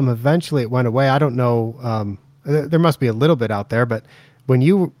paspalum, eventually it went away. I don't know. There must be a little bit out there, but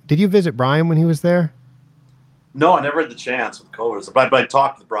did you visit Brian when he was there? No, I never had the chance with COVID, but I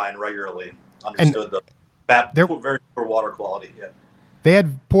talked with Brian regularly. Understood very poor water quality. Yeah, they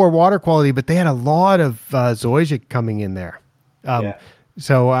had poor water quality, but they had a lot of zoysia coming in there.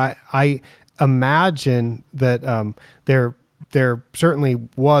 So I imagine that there certainly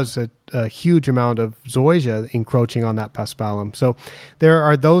was a huge amount of zoysia encroaching on that paspalum. So there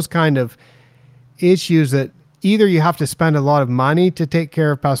are those kind of issues that either you have to spend a lot of money to take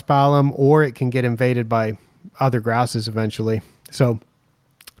care of paspalum, or it can get invaded by other grasses eventually. So,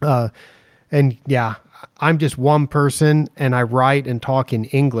 and yeah, I'm just one person and I write and talk in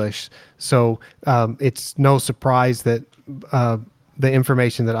English. So it's no surprise that the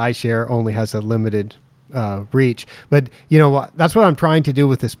information that I share only has a limited reach. But you know what? That's what I'm trying to do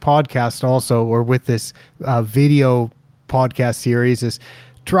with this podcast also, or with this video podcast series, is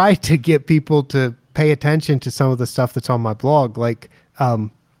try to get people to pay attention to some of the stuff that's on my blog. Like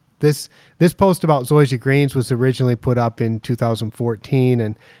this post about zoysia greens was originally put up in 2014,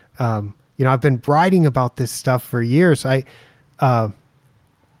 and I've been writing about this stuff for years. The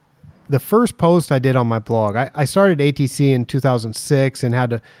first post I did on my blog, I started ATC in 2006 and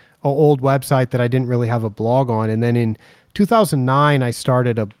had an old website that I didn't really have a blog on. And then in 2009, I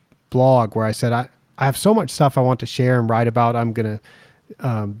started a blog where I said, I have so much stuff I want to share and write about. I'm going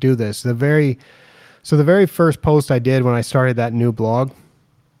to do this. The very first post I did when I started that new blog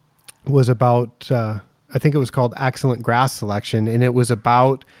was about, I think it was called Excellent Grass Selection. And it was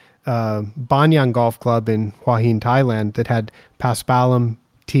about Banyan Golf Club in Hua Hin, Thailand, that had paspalum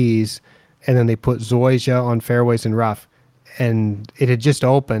tees, and then they put zoysia on fairways and rough, and it had just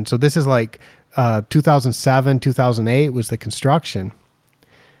opened. So this is like 2007, 2008 was the construction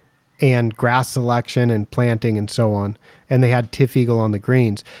and grass selection and planting and so on. And they had Tiff Eagle on the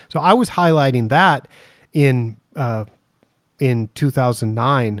greens. So I was highlighting that in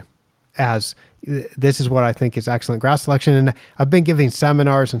 2009 as this is what I think is excellent grass selection. And I've been giving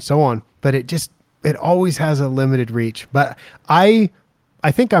seminars and so on, but it always has a limited reach. But I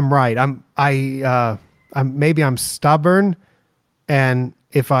think I'm right. Maybe I'm stubborn. And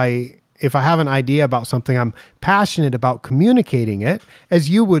if I have an idea about something, I'm passionate about communicating it, as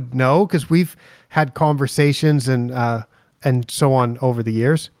you would know, because we've had conversations and so on over the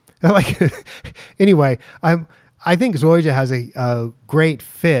years. Anyway, I think zoysia has a great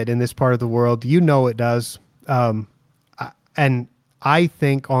fit in this part of the world. You know it does. And I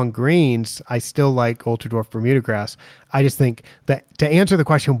think on greens, I still like Ultra Dwarf Bermuda grass. I just think that to answer the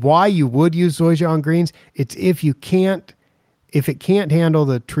question why you would use zoysia on greens, it's if it can't handle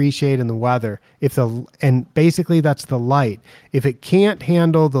the tree shade and the weather, and basically that's the light. If it can't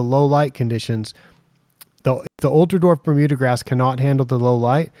handle the low light conditions, the Ultra Dwarf Bermuda grass cannot handle the low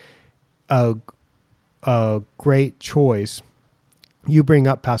light. A great choice. You bring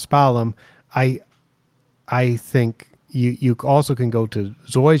up paspalum. I think you also can go to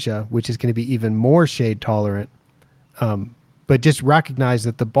zoysia, which is going to be even more shade tolerant. But just recognize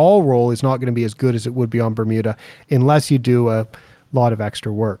that the ball roll is not going to be as good as it would be on Bermuda unless you do a lot of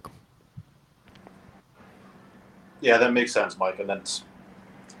extra work. Yeah, that makes sense, Mike. And that's,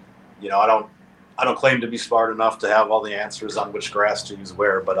 I don't claim to be smart enough to have all the answers on which grass to use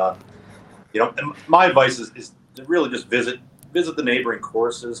where, but and my advice is to really just visit the neighboring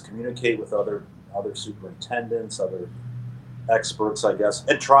courses, communicate with other superintendents, other experts, I guess,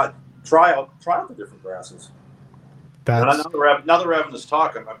 and try out the different grasses. Now That's that we're having this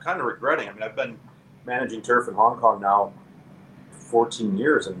talk, I'm kind of regretting. I mean, I've been managing turf in Hong Kong now 14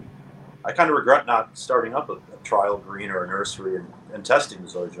 years, and I kind of regret not starting up a trial green or a nursery and testing the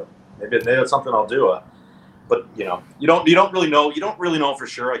Zoysia. Maybe that's something I'll do. But you don't really know for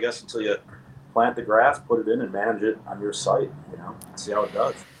sure, I guess, until you plant the grass, put it in, and manage it on your site. See how it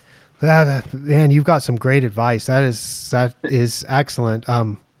does. man, you've got some great advice. That is excellent.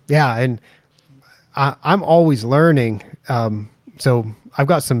 Yeah, and I'm always learning. So I've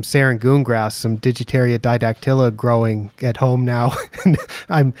got some Serangoon grass, some Digitaria didactyla growing at home now.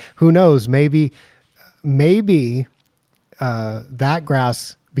 And who knows, maybe that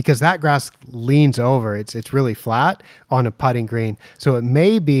grass, because that grass leans over, it's really flat on a putting green. So it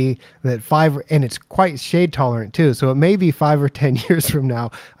may be that and it's quite shade tolerant too. So it may be 5 or 10 years from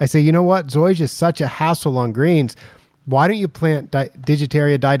now, I say, you know what, Zoysia is such a hassle on greens. Why don't you plant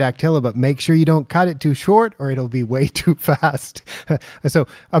Digitaria didactyla, but make sure you don't cut it too short or it'll be way too fast. So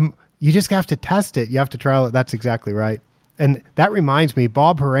you just have to test it. You have to trial it. That's exactly right. And that reminds me,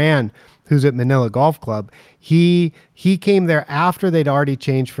 Bob Horan, who's at Manila Golf Club, he came there after they'd already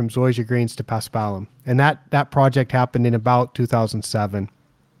changed from Zoysia greens to Paspalum. And that project happened in about 2007.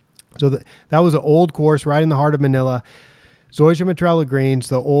 So that was an old course right in the heart of Manila. Zoysia Matrella greens,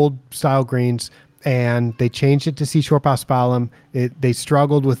 the old style greens, and they changed it to Seashore Paspalum. They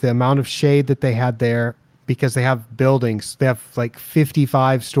struggled with the amount of shade that they had there because they have buildings. They have like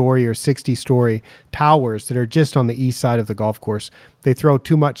 55-story or 60-story towers that are just on the east side of the golf course. They throw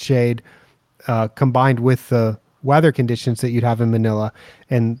too much shade combined with the weather conditions that you'd have in Manila,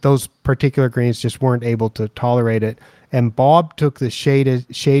 and those particular greens just weren't able to tolerate it. And Bob took the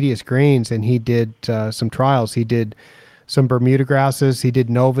shadiest greens and he did some trials. He did some Bermuda grasses. He did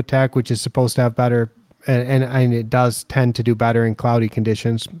Novatech, which is supposed to have better, and it does tend to do better in cloudy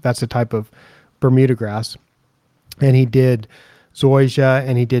conditions. That's a type of Bermuda grass. And he did Zoysia,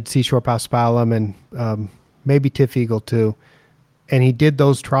 and he did Seashore Paspalum, and maybe Tiff Eagle too. And he did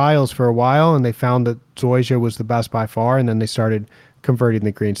those trials for a while, and they found that Zoysia was the best by far, and then they started converting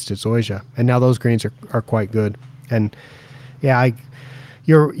the greens to Zoysia. And now those greens are quite good. And yeah,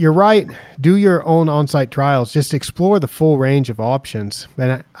 you're right. Do your own on-site trials. Just explore the full range of options.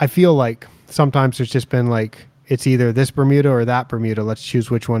 And I feel like sometimes there's just been like, it's either this Bermuda or that Bermuda. Let's choose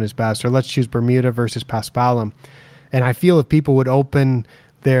which one is best. Or let's choose Bermuda versus Paspalum. And I feel if people would open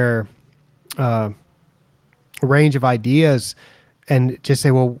their range of ideas and just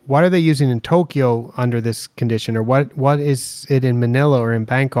say, well, what are they using in Tokyo under this condition? Or what is it in Manila or in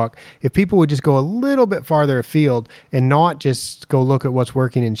Bangkok? If people would just go a little bit farther afield and not just go look at what's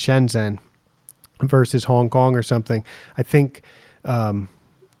working in Shenzhen versus Hong Kong or something, I think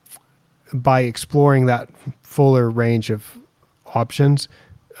by exploring that fuller range of options,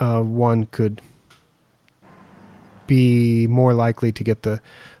 one could be more likely to get the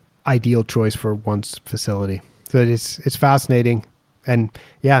ideal choice for one's facility. So it's fascinating. And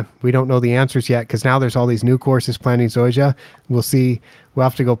yeah, we don't know the answers yet because now there's all these new courses planning Zoysia. We'll see. We'll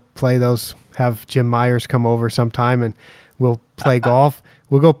have to go play those, have Jim Myers come over sometime and we'll play golf.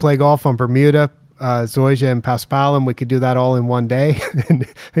 We'll go play golf on Bermuda, Zoysia, and Paspalum. We could do that all in one day and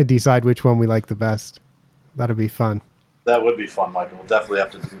decide which one we like the best. That'd be fun. That would be fun, Michael. We'll definitely have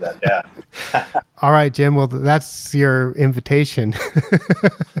to do that. Yeah. All right, Jim. Well, that's your invitation.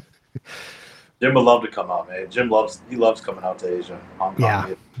 Jim would love to come out, man. Jim loves coming out to Asia, Hong Kong.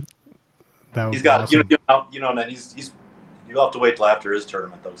 Yeah, he's got awesome. And he's you'll have to wait till after his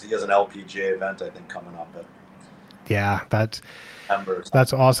tournament though, because he has an LPGA event I think coming up. Yeah, that's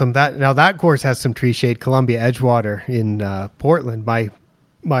awesome. That course has some tree shade. Columbia Edgewater in Portland, my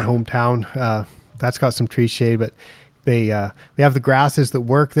hometown. That's got some tree shade, but they have the grasses that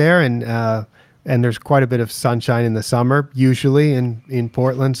work there, and there's quite a bit of sunshine in the summer usually in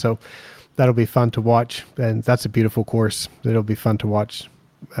Portland. So that'll be fun to watch, and that's a beautiful course. It'll be fun to watch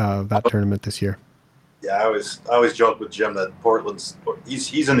that tournament this year. Yeah, I always joke with Jim that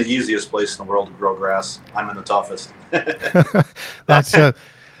he's in the easiest place in the world to grow grass. I'm in the toughest. That's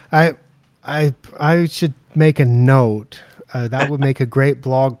I should make a note. That would make a great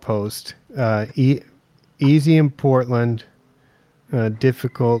blog post. Easy in Portland,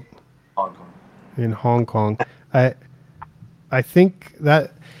 difficult in Hong Kong. I think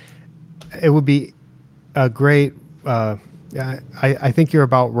that it would be a great Yeah, I think you're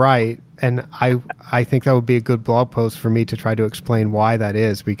about right. And I think that would be a good blog post for me to try to explain why that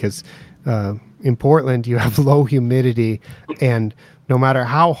is, because in Portland, you have low humidity, and no matter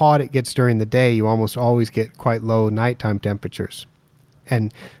how hot it gets during the day, you almost always get quite low nighttime temperatures.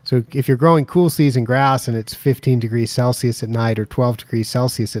 And so if you're growing cool season grass and it's 15 degrees Celsius at night or 12 degrees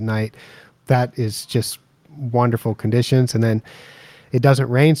Celsius at night, that is just wonderful conditions. And then it doesn't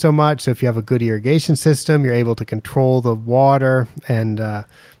rain so much. So if you have a good irrigation system, you're able to control the water. And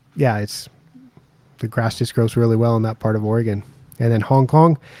yeah, the grass just grows really well in that part of Oregon. And then Hong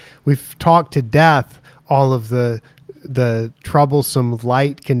Kong, we've talked to death all of the troublesome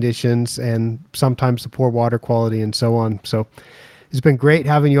light conditions and sometimes the poor water quality and so on. So it's been great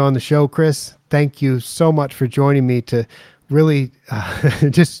having you on the show, Chris. Thank you so much for joining me to really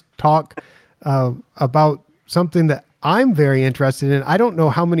just talk about something that I'm very interested in. I don't know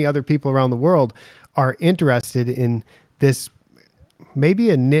how many other people around the world are interested in this, maybe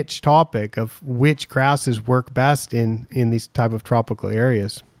a niche topic of which grasses work best in these type of tropical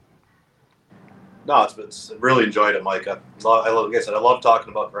areas. No, it's really enjoyed it, Mike. Like I said, I love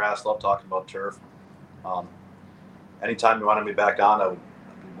talking about grass, love talking about turf. Anytime you wanted me back on, I'd be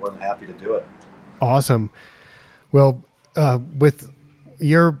more than happy to do it. Awesome. Well,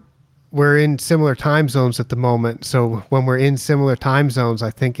 we're in similar time zones at the moment. So when we're in similar time zones, I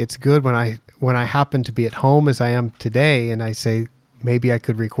think it's good when I happen to be at home as I am today, and I say maybe I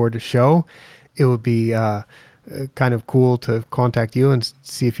could record a show. It would be kind of cool to contact you and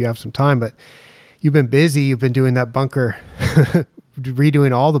see if you have some time. But you've been busy. You've been doing that bunker,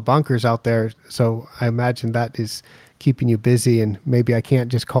 redoing all the bunkers out there. So I imagine that is keeping you busy, and maybe I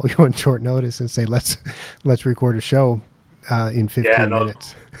can't just call you on short notice and say let's record a show in 15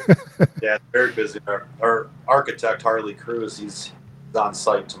 minutes. Yeah, very busy. Our architect Harley Cruz, he's on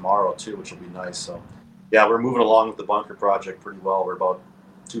site tomorrow too, which will be nice. So yeah, we're moving along with the bunker project pretty well. We're about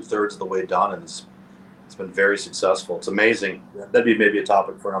 2/3 of the way done, and it's been very successful. It's amazing. That'd be maybe a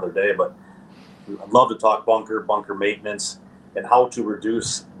topic for another day, but I'd love to talk bunker maintenance, and how to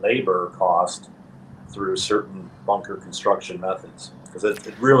reduce labor cost through certain bunker construction methods, because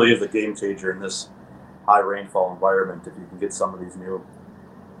it really is a game changer in this high rainfall environment. If you can get some of these new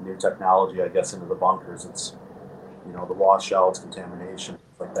technology, I guess, into the bunkers, it's, the washouts, contamination,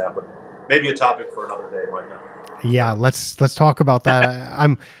 like that. But maybe a topic for another day right now. Yeah, let's talk about that.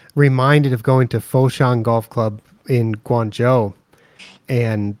 I'm reminded of going to Foshan Golf Club in Guangzhou,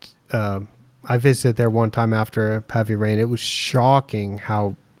 and I visited there one time after a heavy rain. It was shocking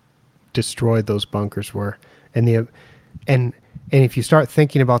how destroyed those bunkers were, and if you start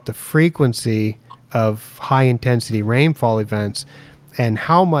thinking about the frequency of high intensity rainfall events and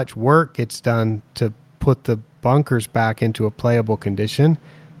how much work gets done to put the bunkers back into a playable condition,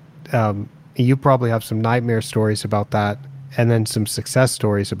 you probably have some nightmare stories about that, and then some success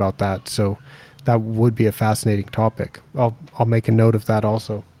stories about that. So that would be a fascinating topic. I'll make a note of that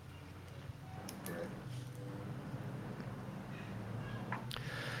also.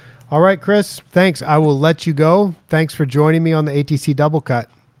 All right, Chris, thanks. I will let you go. Thanks for joining me on the ATC Double Cut.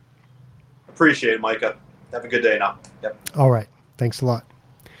 Appreciate it, Micah. Have a good day now. Yep. All right. Thanks a lot.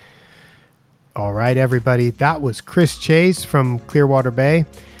 All right, everybody. That was Chris Chase from Clearwater Bay,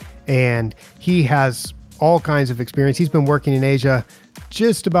 and he has all kinds of experience. He's been working in Asia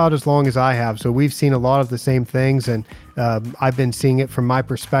just about as long as I have. So we've seen a lot of the same things, and I've been seeing it from my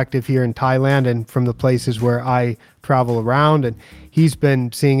perspective here in Thailand and from the places where I travel around. And he's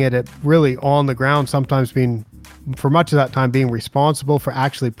been seeing it really on the ground, sometimes for much of that time being responsible for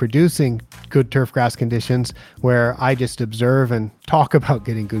actually producing good turf grass conditions, where I just observe and talk about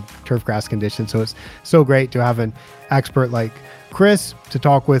getting good turf grass conditions. So it's so great to have an expert like Chris to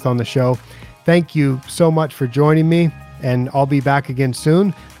talk with on the show. Thank you so much for joining me, and I'll be back again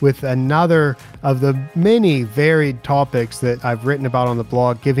soon with another of the many varied topics that I've written about on the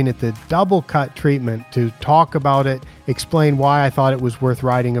blog, giving it the double cut treatment to talk about it, explain why I thought it was worth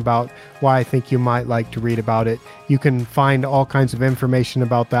writing about, why I think you might like to read about it. You can find all kinds of information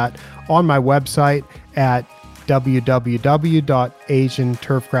about that on my website at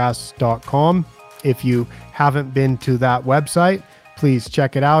www.asianturfgrass.com. If you haven't been to that website, please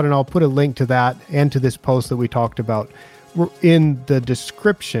check it out, and I'll put a link to that and to this post that we talked about in the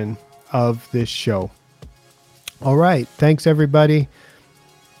description of this show. All right. Thanks, everybody.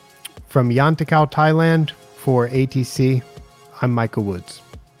 From Yantakao, Thailand, for ATC, I'm Micah Woods.